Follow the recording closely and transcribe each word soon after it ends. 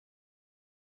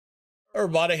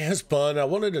Everybody has fun. I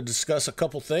wanted to discuss a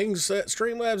couple things that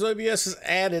Streamlabs OBS has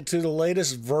added to the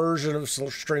latest version of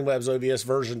Streamlabs OBS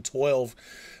version 12.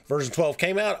 Version 12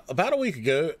 came out about a week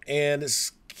ago, and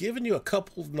it's giving you a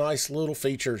couple of nice little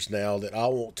features now that I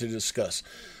want to discuss.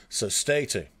 So stay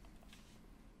tuned.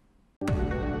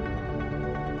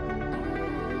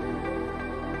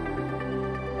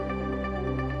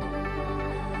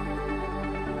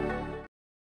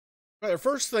 The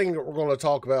first thing that we're going to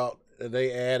talk about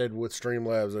they added with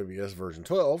Streamlabs OBS version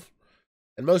 12,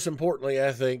 and most importantly,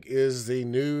 I think, is the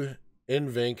new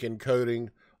Invention encoding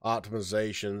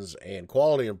optimizations and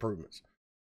quality improvements.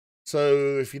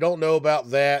 So if you don't know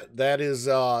about that, that is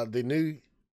the new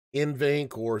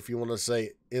Invention, or if you want to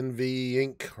say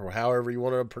Invention, or however you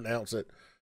want to pronounce it.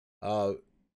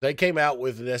 They came out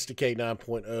with an SDK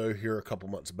 9.0 here a couple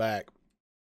months back,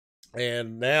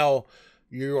 and now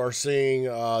you are seeing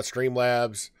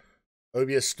Streamlabs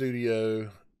OBS Studio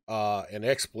and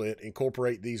XSplit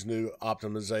incorporate these new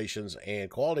optimizations and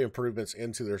quality improvements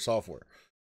into their software.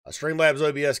 Streamlabs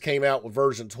OBS came out with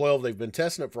version 12. They've been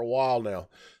testing it for a while now.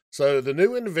 So the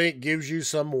new Invent gives you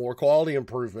some more quality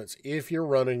improvements if you're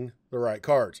running the right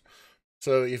cards.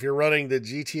 So if you're running the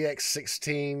GTX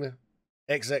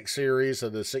 16XX series, so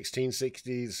the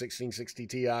 1660, the 1660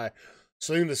 Ti,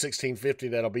 soon the 1650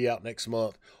 that'll be out next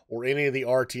month, or any of the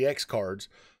RTX cards,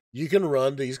 you can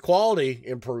run these quality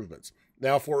improvements.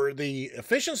 Now, for the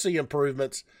efficiency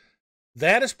improvements,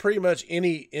 that is pretty much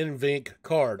any Invention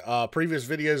card. Previous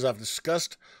videos, I've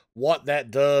discussed what that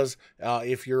does.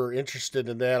 If you're interested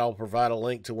in that, I'll provide a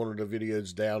link to one of the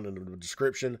videos down in the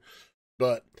description.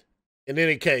 But in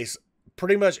any case,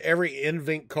 pretty much every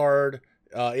Invention card,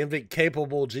 Invention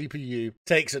capable GPU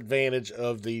takes advantage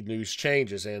of the new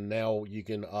changes, and now you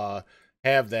can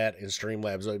have that in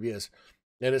Streamlabs OBS.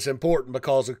 And it's important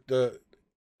because the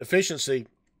efficiency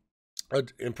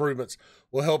improvements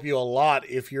will help you a lot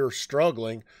if you're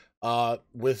struggling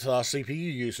with CPU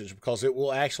usage, because it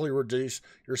will actually reduce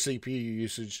your CPU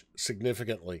usage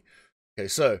significantly. Okay,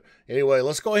 so anyway,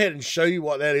 let's go ahead and show you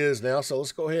what that is now. So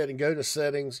let's go ahead and go to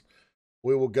settings.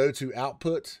 We will go to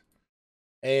output,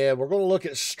 and we're going to look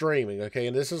at streaming. Okay,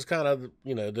 and this is kind of,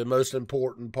 the most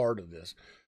important part of this.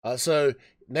 So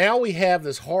now we have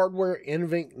this hardware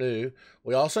Invention new.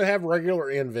 We also have regular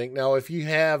Invention. Now, if you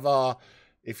have a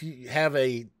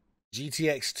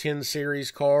GTX 10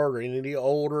 series card or any of the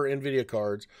older NVIDIA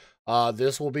cards,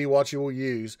 this will be what you will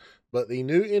use. But the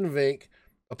new Invention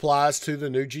applies to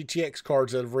the new GTX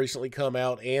cards that have recently come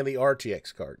out and the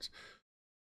RTX cards.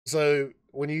 So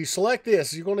when you select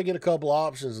this, you're going to get a couple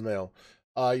options now.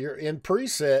 You're in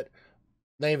preset.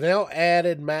 They've now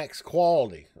added max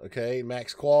quality. Okay,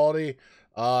 max quality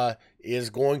is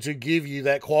going to give you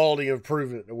that quality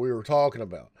improvement that we were talking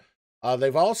about.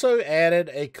 They've also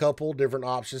added a couple different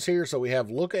options here. So we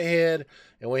have look ahead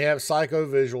and we have psycho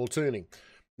visual tuning.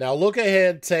 Now look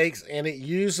ahead takes, and it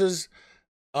uses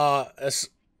kind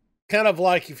of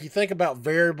like, if you think about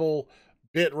variable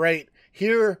bit rate,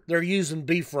 here they're using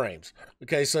B frames.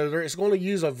 Okay, so it's going to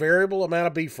use a variable amount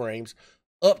of B frames,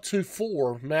 up to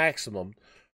 4 maximum,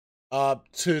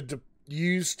 to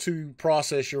use to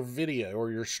process your video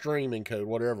or your streaming code,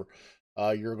 whatever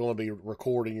you're going to be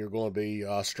recording, you're going to be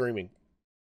streaming.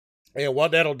 And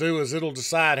what that'll do is it'll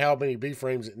decide how many B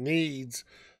frames it needs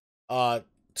to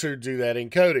do that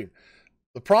encoding.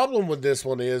 The problem with this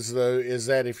one is, though, is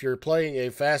that if you're playing a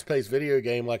fast-paced video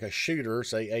game like a shooter,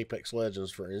 say Apex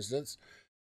Legends, for instance,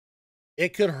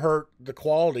 it could hurt the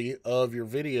quality of your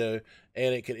video,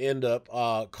 and it could end up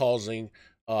causing,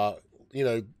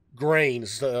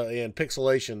 grains and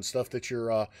pixelation, stuff that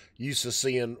you're used to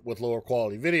seeing with lower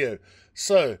quality video.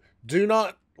 So do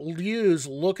not use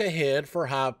look ahead for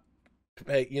high,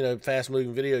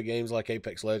 fast-moving video games like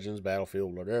Apex Legends,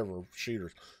 Battlefield, whatever,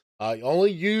 shooters.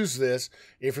 Only use this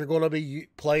if you're going to be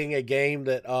playing a game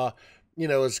that,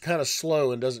 is kind of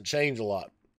slow and doesn't change a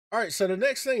lot. All right, so the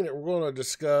next thing that we're going to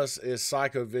discuss is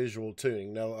psycho visual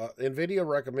tuning. Now, NVIDIA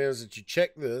recommends that you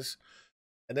check this,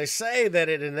 and they say that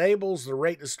it enables the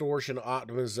rate distortion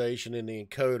optimization in the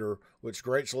encoder, which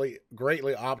greatly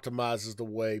optimizes the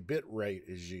way bit rate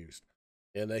is used.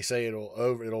 And they say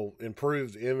it'll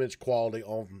improve the image quality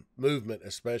on movement,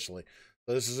 especially.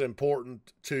 So this is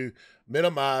important to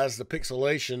minimize the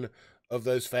pixelation of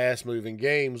those fast-moving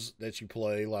games that you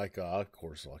play, like, of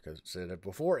course, like I said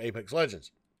before, Apex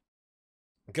Legends.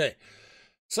 Okay,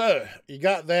 so you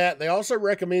got that. They also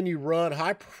recommend you run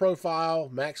high profile,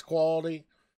 max quality,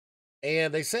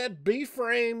 and they said B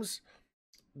frames,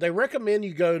 they recommend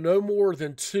you go no more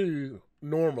than 2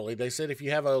 normally. They said if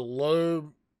you have a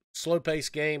slow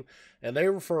paced game, and they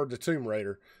referred to Tomb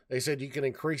Raider, they said you can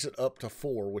increase it up to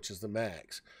 4, which is the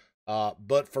max.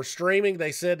 But for streaming,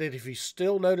 they said that if you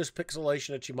still notice pixelation,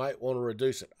 that you might want to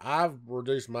reduce it. I've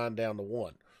reduced mine down to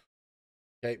 1.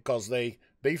 Okay, because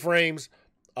B-frames,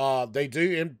 they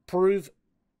do improve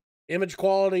image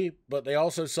quality, but they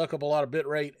also suck up a lot of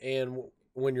bitrate, and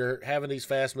when you're having these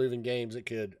fast-moving games, it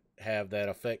could have that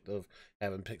effect of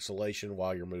having pixelation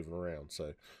while you're moving around.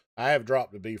 So I have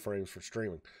dropped the B-frames for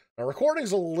streaming. Now,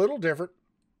 recording's a little different.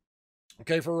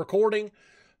 Okay, for recording,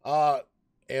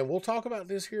 and we'll talk about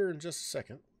this here in just a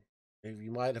second.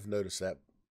 You might have noticed that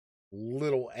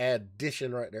little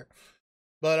addition right there.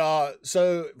 But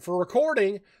so for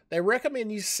recording, they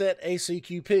recommend you set a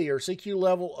CQP or CQ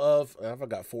level of, I've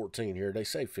got 14 here. They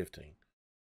say 15.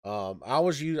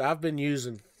 I've been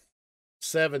using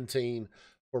 17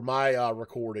 for my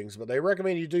recordings, but they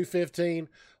recommend you do 15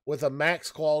 with a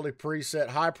max quality preset,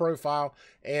 high profile.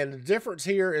 And the difference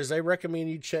here is they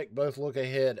recommend you check both look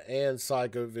ahead and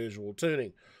psycho-visual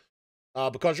tuning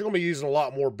because you're going to be using a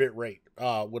lot more bit rate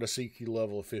with a CQ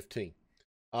level of 15.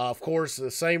 Of course,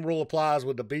 the same rule applies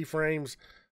with the B-frames.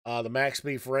 The max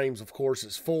B-frames, of course,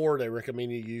 is 4. They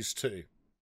recommend you use 2.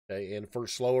 Okay, and for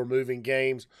slower moving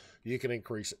games, you can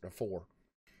increase it to 4.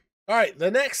 All right,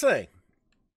 the next thing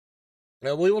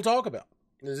that we will talk about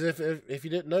is if you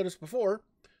didn't notice before,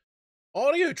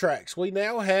 audio tracks. We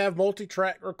now have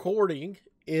multi-track recording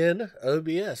in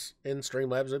OBS, in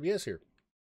Streamlabs OBS here.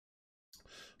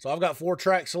 So I've got 4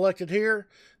 tracks selected here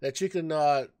that you can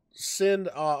send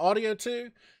audio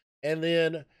to, and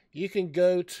then you can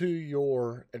go to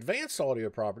your advanced audio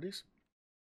properties,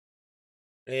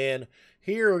 and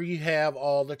here you have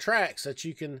all the tracks that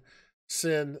you can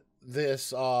send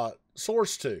this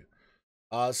source to.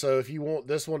 So if you want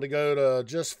this one to go to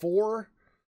just 4,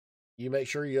 you make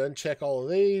sure you uncheck all of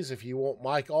these. If you want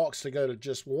mic aux to go to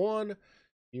just 1,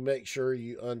 you make sure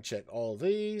you uncheck all of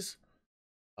these.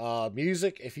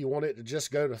 Music, if you want it to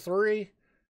just go to 3,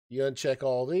 you uncheck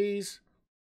all these.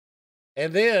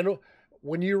 And then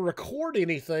when you record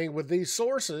anything with these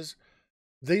sources,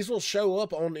 these will show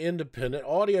up on independent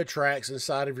audio tracks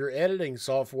inside of your editing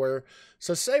software.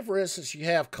 So say, for instance, you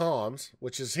have comms,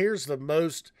 which is, here's the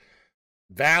most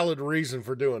valid reason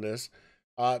for doing this.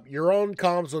 You're on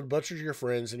comms with a bunch of your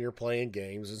friends and you're playing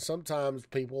games. And sometimes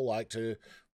people like to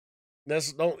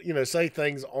say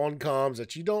things on comms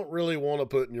that you don't really want to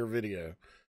put in your video.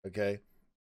 Okay.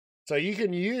 So you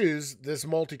can use this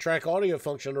multi-track audio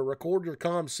function to record your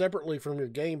comms separately from your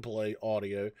gameplay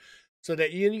audio, so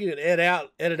that you can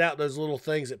edit out those little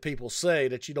things that people say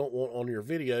that you don't want on your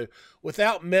video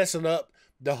without messing up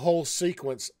the whole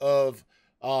sequence of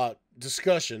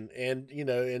discussion and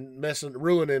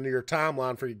ruining your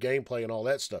timeline for your gameplay and all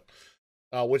that stuff,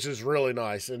 which is really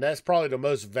nice. And that's probably the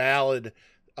most valid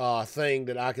thing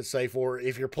that I could say for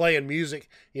if you're playing music.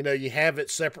 You have it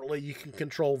separately. You can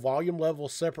control volume level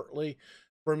separately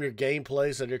from your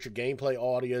gameplay so that your gameplay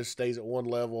audio stays at one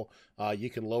level.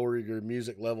 You can lower your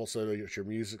music level so that your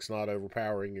music's not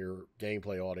overpowering your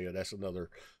gameplay audio. That's another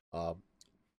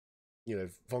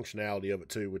functionality of it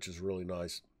too, which is really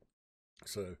nice.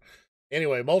 So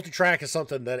anyway, multi-track is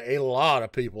something that a lot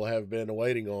of people have been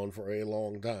waiting on for a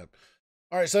long time.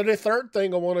 All right, so the third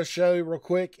thing I want to show you real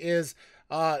quick is,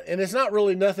 and it's not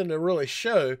really nothing to really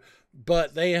show,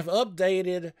 but they have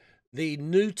updated the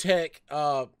new tech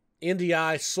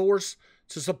NDI source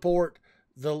to support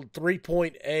the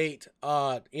 3.8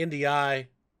 NDI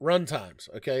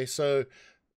runtimes. Okay, so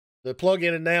the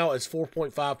plugin now is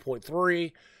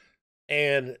 4.5.3,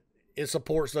 and it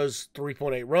supports those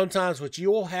 3.8 runtimes, which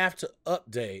you will have to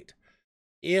update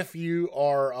if you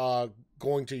are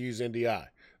going to use NDI.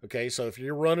 Okay, so if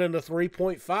you're running the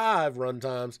 3.5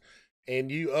 runtimes and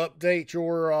you update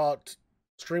your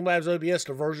Streamlabs OBS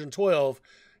to version 12,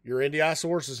 your NDI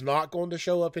source is not going to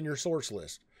show up in your source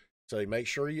list. So make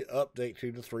sure you update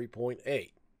to the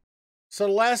 3.8. So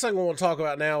the last thing I want to talk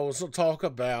about now is to talk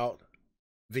about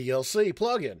VLC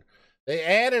Plugin. They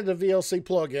added the VLC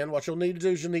plugin. What you'll need to do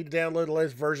is you'll need to download the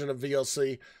latest version of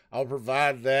VLC. I'll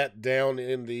provide that down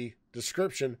in the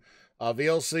description.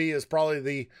 VLC is probably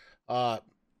the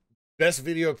best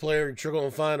video player you're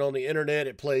going to find on the internet.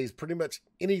 It plays pretty much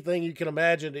anything you can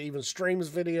imagine. It even streams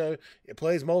video. It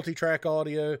plays multi-track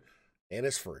audio, and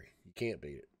it's free. You can't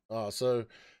beat it. So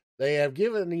they have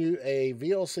given you a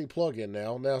VLC plugin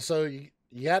now. So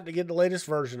you have to get the latest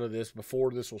version of this before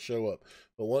this will show up.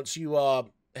 But once you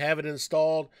have it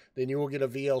installed, then you will get a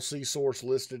VLC source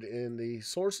listed in the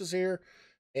sources here,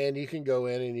 and you can go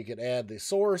in and you can add the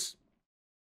source.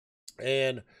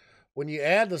 And when you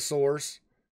add the source,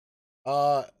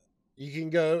 you can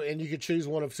go and you can choose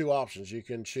one of 2 options. You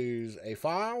can choose a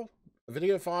file, a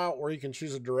video file, or you can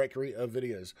choose a directory of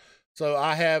videos. So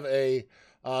I have a,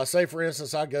 say for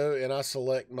instance, I go and I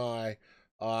select my,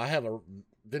 I have a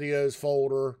videos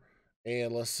folder,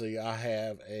 and let's see, I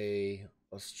have a,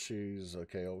 let's choose,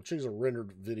 okay, I'll choose a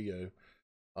rendered video.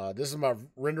 This is my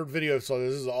rendered video, so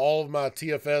this is all of my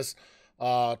TFS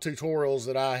tutorials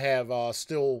that I have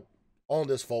still on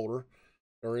this folder,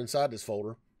 or inside this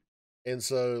folder. And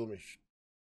so let me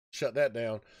shut that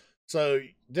down. So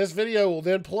this video will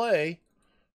then play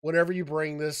whenever you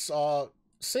bring this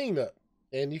scene up,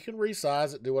 and you can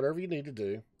resize it, do whatever you need to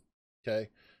do. Okay.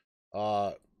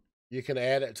 You can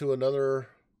add it to another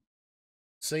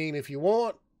scene if you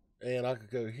want, and I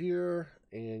could go here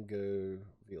and go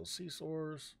VLC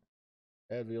source,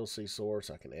 add VLC source.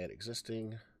 I can add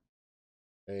existing,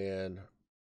 and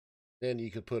then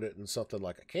you could put it in something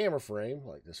like a camera frame,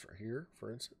 like this right here,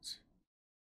 for instance.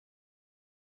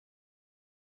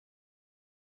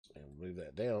 And move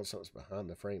that down so it's behind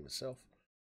the frame itself.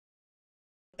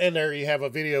 And there you have a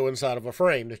video inside of a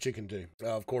frame that you can do.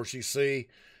 Of course, you see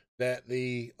that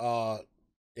the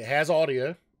it has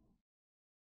audio.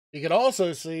 You can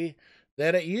also see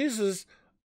that it uses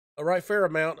a right fair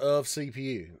amount of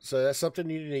CPU. So that's something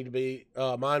you need to be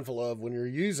mindful of when you're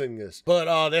using this.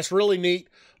 But that's really neat.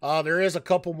 There is a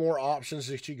couple more options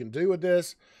that you can do with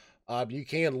this. You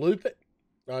can loop it.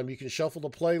 You can shuffle the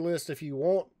playlist if you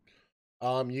want.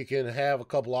 You can have a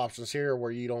couple options here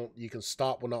where you can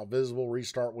stop when not visible,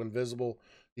 restart when visible.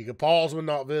 You can pause when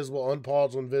not visible,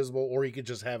 unpause when visible, or you could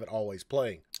just have it always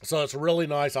playing. So it's a really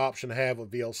nice option to have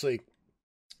with VLC.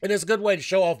 And it's a good way to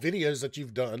show off videos that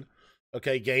you've done.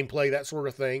 Okay, gameplay, that sort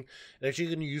of thing, that you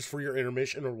can use for your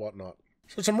intermission or whatnot.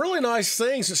 So some really nice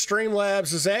things that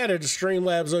Streamlabs has added to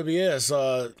Streamlabs OBS.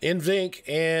 Invink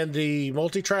and the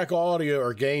multi-track audio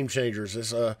are game changers.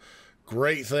 It's a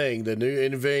great thing. The new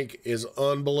Invink is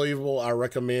unbelievable. I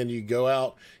recommend you go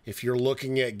out if you're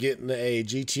looking at getting a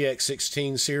GTX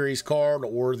 16 series card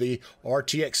or the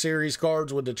RTX series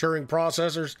cards with the Turing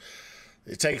processors.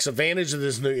 It takes advantage of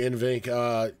this new Invink.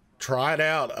 Try it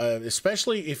out,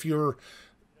 especially if you're,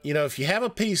 if you have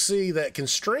a PC that can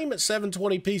stream at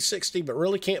 720p 60, but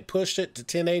really can't push it to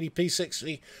 1080p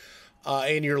 60,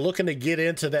 and you're looking to get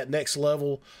into that next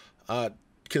level.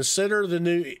 Consider the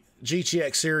new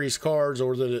GTX series cards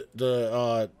or the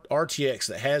RTX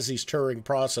that has these Turing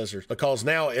processors, because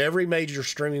now every major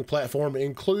streaming platform,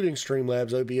 including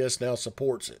Streamlabs OBS, now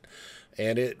supports it,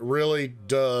 and it really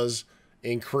does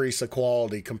increase the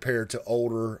quality compared to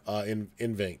older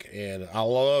Invink, and I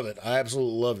love it. I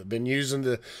absolutely love it. Been using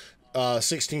the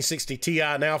 1660 Ti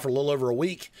now for a little over a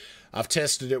week. I've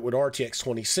tested it with RTX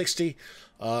 2060,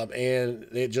 and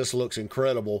it just looks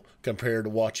incredible compared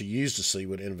to what you used to see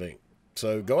with Invink.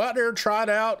 So go out there and try it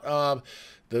out.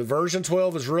 The version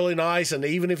 12 is really nice, and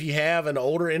even if you have an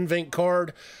older Invink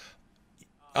card,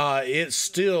 it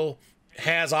still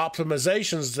has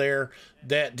optimizations there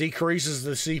that decreases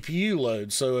the CPU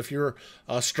load. So if you're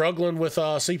struggling with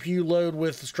CPU load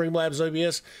with Streamlabs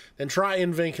OBS, then try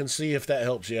Invink and see if that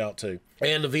helps you out too.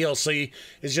 And the VLC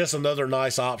is just another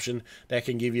nice option that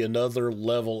can give you another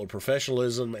level of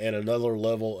professionalism and another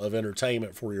level of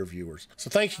entertainment for your viewers.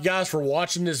 So thank you guys for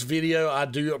watching this video. I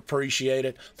do appreciate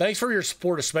it. Thanks for your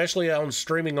support, especially on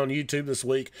streaming on YouTube this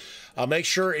week. Make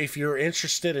sure if you're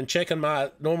interested in checking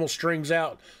my normal streams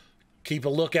out, keep a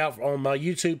lookout on my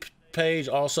YouTube page.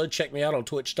 Also, check me out on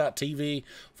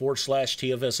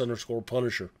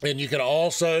twitch.tv/TFS_Punisher. And you can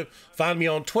also find me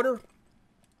on Twitter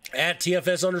at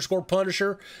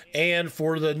TFS_Punisher. And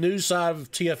for the news side of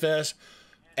TFS,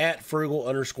 at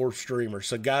Frugal_Streamer.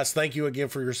 So, guys, thank you again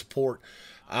for your support.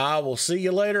 I will see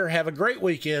you later. Have a great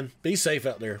weekend. Be safe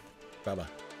out there.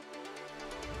 Bye-bye.